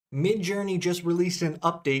Midjourney just released an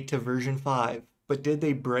update to version 5, but did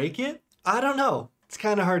they break it? I don't know. It's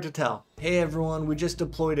kind of hard to tell. Hey everyone, we just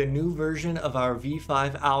deployed a new version of our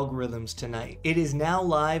V5 algorithms tonight. It is now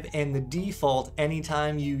live and the default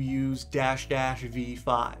anytime you use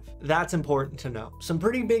 --V5. That's important to know. Some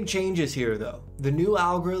pretty big changes here though. The new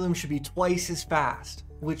algorithm should be twice as fast,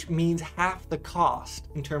 which means half the cost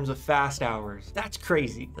in terms of fast hours. That's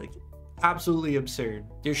crazy. Like, absolutely absurd.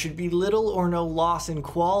 There should be little or no loss in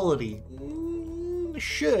quality.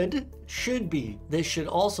 Should be. This should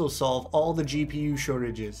also solve all the GPU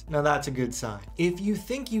shortages. Now that's a good sign. If you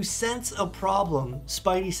think you sense a problem,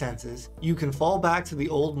 Spidey senses, you can fall back to the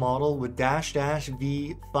old model with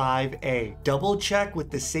 --V5A. Double check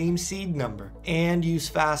with the same seed number and use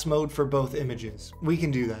fast mode for both images. We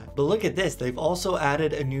can do that. But look at this, they've also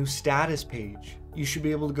added a new status page. You should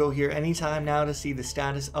be able to go here anytime now to see the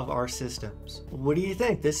status of our systems. What do you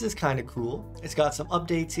think? This is kind of cool. It's got some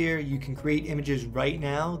updates here. You can create images right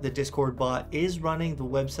now. The Discord bot is running. The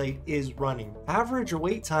website is running. Average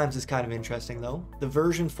wait times is kind of interesting though. The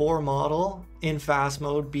version 4 model in fast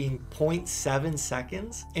mode being 0.7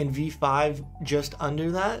 seconds and V5 just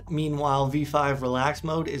under that. Meanwhile, V5 relax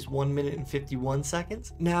mode is 1 minute and 51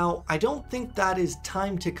 seconds. Now, I don't think that is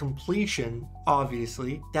time to completion,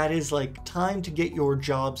 obviously. That is like time to get your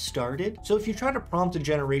job started. So if you try to prompt a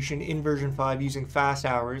generation in version 5 using fast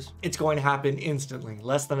hours, it's going to happen instantly,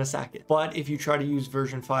 less than a second. But if you try to use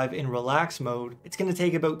version 5 in relax mode, it's going to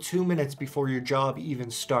take about 2 minutes before your job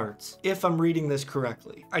even starts. If I'm reading this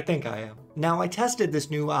correctly. I think I am. Now, I tested this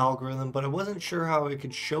new algorithm, but I wasn't sure how I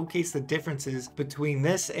could showcase the differences between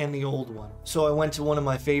this and the old one. So I went to one of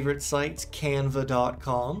my favorite sites,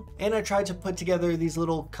 canva.com, and I tried to put together these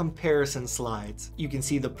little comparison slides. You can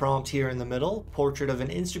see the prompt here in the middle, portrait of an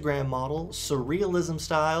Instagram model, surrealism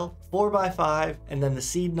style, 4x5, and then the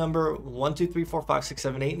seed number 1, 2, 3, 4, 5, 6,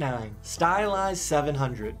 7, 8, 9, stylized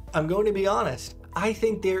 700. I'm going to be honest, I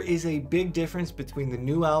think there is a big difference between the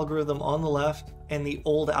new algorithm on the left and the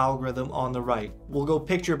old algorithm on the right. We'll go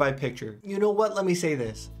picture by picture. You know what? Let me say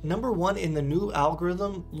this. Number one, in the new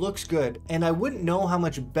algorithm looks good, and I wouldn't know how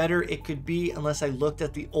much better it could be unless I looked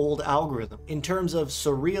at the old algorithm. In terms of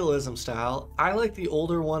surrealism style, I like the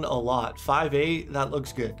older one a lot. 5A, that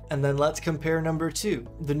looks good. And then let's compare number 2.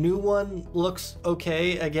 The new one looks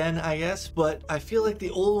okay again, I guess, but I feel like the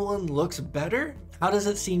old one looks better. How does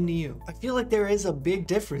it seem to you? I feel like there is a big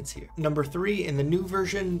difference here. Number 3, in the new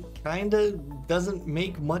version, kinda doesn't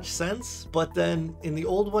make much sense, but then in the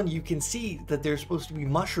old one, you can see that there's supposed to be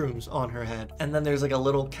mushrooms on her head. And then there's like a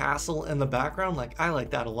little castle in the background. Like, I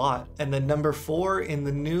like that a lot. And then number 4, in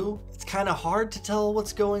the new, it's kind of hard to tell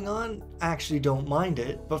what's going on. I actually don't mind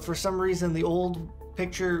it, but for some reason, the old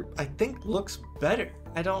picture, I think, looks better.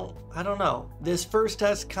 I don't know. This first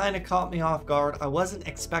test kind of caught me off guard. I wasn't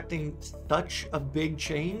expecting such a big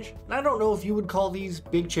change. And I don't know if you would call these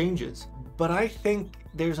big changes, but I think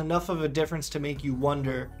there's enough of a difference to make you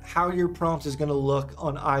wonder how your prompt is going to look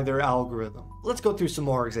on either algorithm. Let's go through some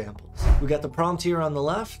more examples. We got the prompt here on the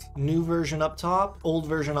left, new version up top, old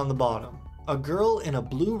version on the bottom. A girl in a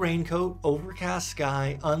blue raincoat, overcast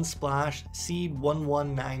sky, unsplashed, seed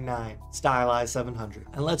 1199, stylized 700.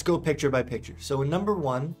 And let's go picture by picture. So in number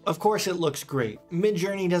 1, of course it looks great.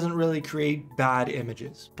 Midjourney doesn't really create bad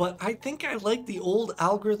images, but I think I like the old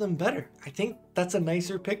algorithm better. I think that's a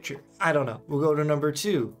nicer picture. I don't know. We'll go to number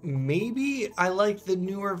 2. Maybe I like the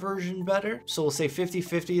newer version better. So we'll say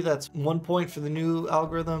 50-50. That's 1 point for the new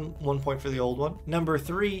algorithm, 1 point for the old one. Number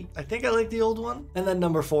 3, I think I like the old one. And then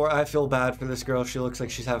number 4, I feel bad for this girl. She looks like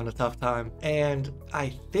she's having a tough time. And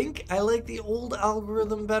I think I like the old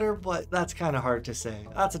algorithm better, but that's kind of hard to say.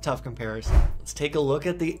 That's a tough comparison. Let's take a look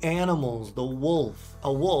at the animals. The wolf.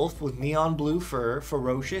 A wolf with neon blue fur,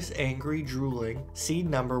 ferocious, angry, drooling. Seed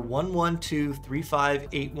number 11235813.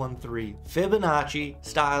 Fibonacci,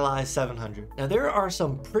 stylized 700. Now there are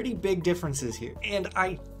some pretty big differences here, and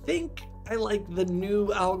I think I like the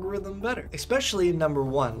new algorithm better, especially in number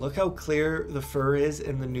 1. Look how clear the fur is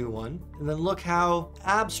in the new one, and then look how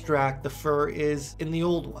abstract the fur is in the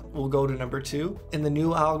old one. We'll go to number 2. In the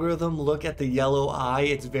new algorithm, look at the yellow eye,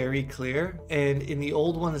 it's very clear, and in the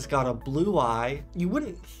old one, it's got a blue eye. You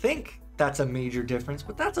wouldn't think that's a major difference,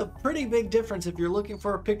 but that's a pretty big difference if you're looking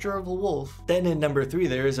for a picture of a wolf. Then in number 3,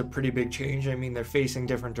 there is a pretty big change. I mean, they're facing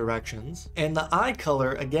different directions. And the eye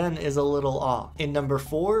color, again, is a little off. In number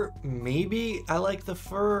 4, maybe I like the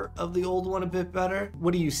fur of the old one a bit better.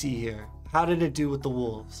 What do you see here? How did it do with the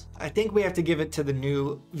wolves? I think we have to give it to the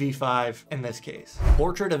new V5 in this case.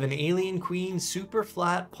 Portrait of an alien queen, super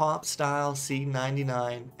flat pop style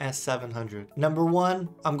C99 S700. Number 1,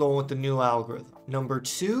 I'm going with the new algorithm. Number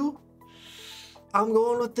 2, I'm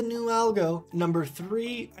going with the new algo. Number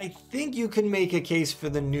 3, I think you can make a case for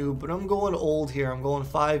the new, but I'm going old here. I'm going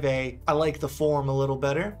 5A. I like the form a little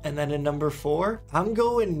better. And then in number 4, I'm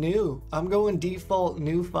going new. I'm going default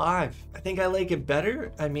new 5. I think I like it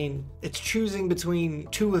better. I mean, it's choosing between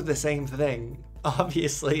two of the same thing.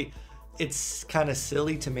 Obviously, it's kind of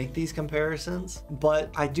silly to make these comparisons,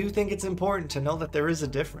 but I do think it's important to know that there is a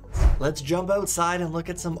difference. Let's jump outside and look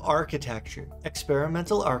at some architecture.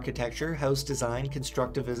 Experimental architecture, house design,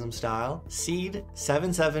 constructivism style, seed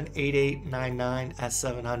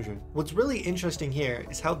 778899S700. What's really interesting here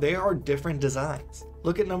is how there are different designs.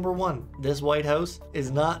 Look at number 1. This White House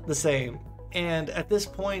is not the same. And at this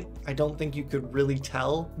point, I don't think you could really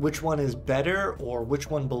tell which one is better or which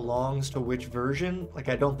one belongs to which version. Like,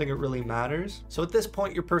 I don't think it really matters. So at this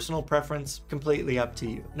point, your personal preference, completely up to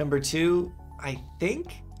you. Number 2, I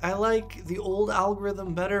think I like the old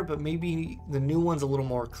algorithm better, but maybe the new one's a little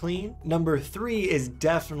more clean. Number 3 is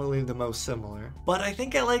definitely the most similar, but I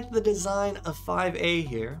think I like the design of 5A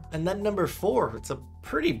here. And then number 4, it's a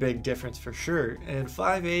pretty big difference for sure. And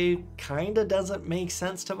 5A kinda doesn't make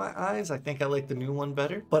sense to my eyes. I think I like the new one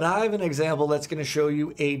better. But I have an example that's gonna show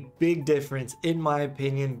you a big difference, in my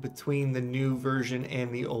opinion, between the new version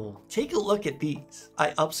and the old. Take a look at these. I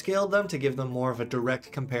upscaled them to give them more of a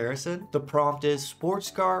direct comparison. The prompt is sports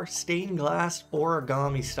car, stained glass,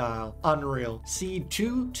 origami style, unreal.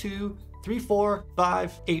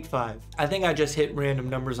 C2234585. I think I just hit random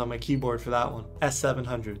numbers on my keyboard for that one.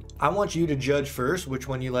 S700. I want you to judge first which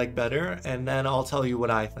one you like better, and then I'll tell you what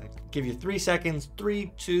I think. Give you 3 seconds.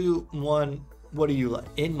 3, 2, 1. What do you like?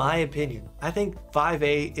 In my opinion, I think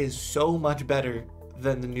 5A is so much better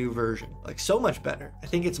than the new version. Like, so much better. I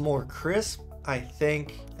think it's more crisp. I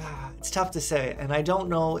think it's tough to say, and I don't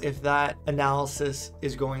know if that analysis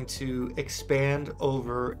is going to expand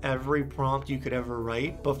over every prompt you could ever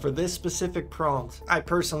write, but for this specific prompt, I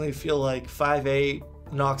personally feel like 5A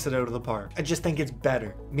knocks it out of the park. I just think it's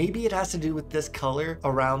better. Maybe it has to do with this color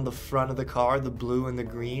around the front of the car, the blue and the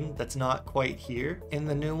green, that's not quite here in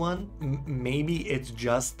the new one. Maybe it's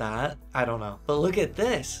just that. I don't know. But look at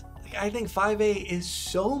this. I think 5A is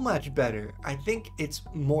so much better. I think it's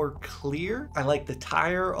more clear. I like the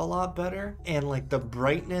tire a lot better, and like the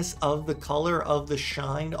brightness of the color of the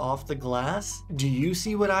shine off the glass. Do you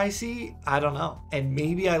see what I see? I don't know. And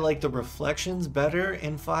maybe I like the reflections better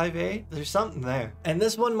in 5A. There's something there. And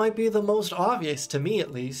this one might be the most obvious, to me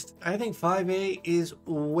at least. I think 5A is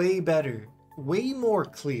way better, way more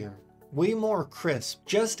clear, way more crisp,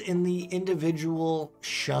 just in the individual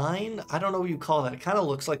shine. I don't know what you call that. It kind of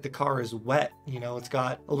looks like the car is wet. You know, it's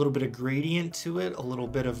got a little bit of gradient to it, a little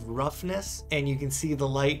bit of roughness, and you can see the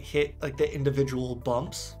light hit like the individual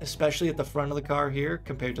bumps, especially at the front of the car here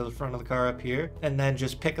compared to the front of the car up here. And then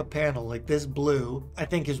just pick a panel like this blue, I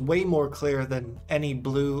think is way more clear than any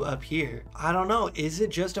blue up here. I don't know. Is it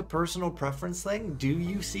just a personal preference thing? Do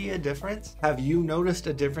you see a difference? Have you noticed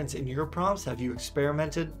a difference in your prompts? Have you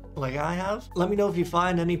experimented like I have? Let me know if you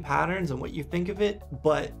find any patterns and what you think of it.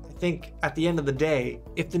 But I think at the end of the day,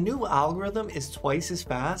 if the new algorithm is twice as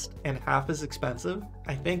fast and half as expensive,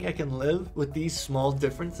 I think I can live with these small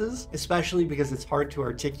differences, especially because it's hard to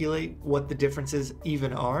articulate what the differences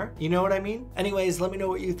even are. You know what I mean? Anyways, let me know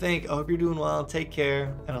what you think. I hope you're doing well. Take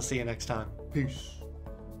care, and I'll see you next time. Peace.